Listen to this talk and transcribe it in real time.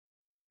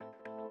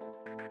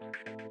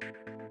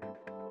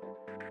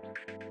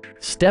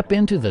Step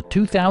into the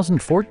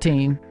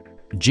 2014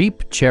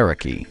 Jeep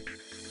Cherokee.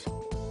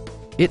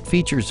 It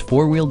features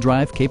four-wheel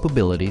drive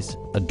capabilities,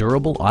 a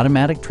durable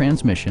automatic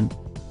transmission,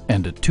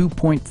 and a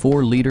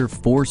 2.4-liter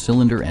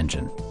four-cylinder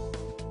engine.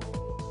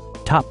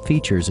 Top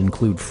features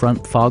include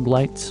front fog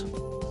lights,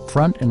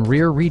 front and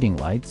rear reading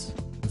lights,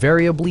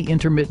 variably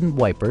intermittent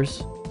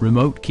wipers,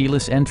 remote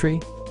keyless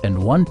entry, and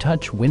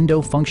one-touch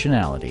window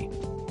functionality.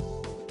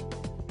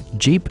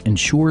 Jeep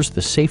ensures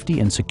the safety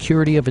and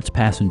security of its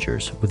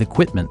passengers with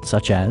equipment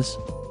such as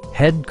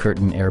head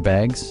curtain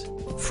airbags,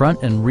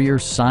 front and rear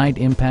side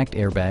impact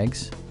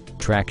airbags,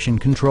 traction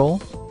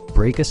control,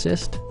 brake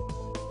assist,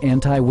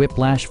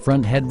 anti-whiplash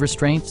front head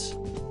restraints,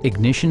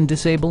 ignition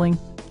disabling,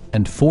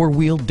 and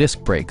four-wheel disc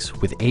brakes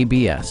with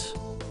ABS.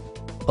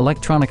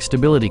 Electronic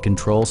stability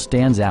control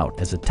stands out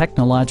as a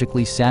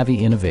technologically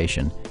savvy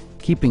innovation,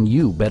 keeping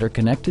you better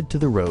connected to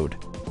the road.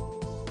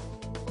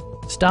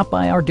 Stop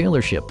by our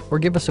dealership or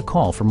give us a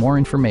call for more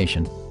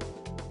information.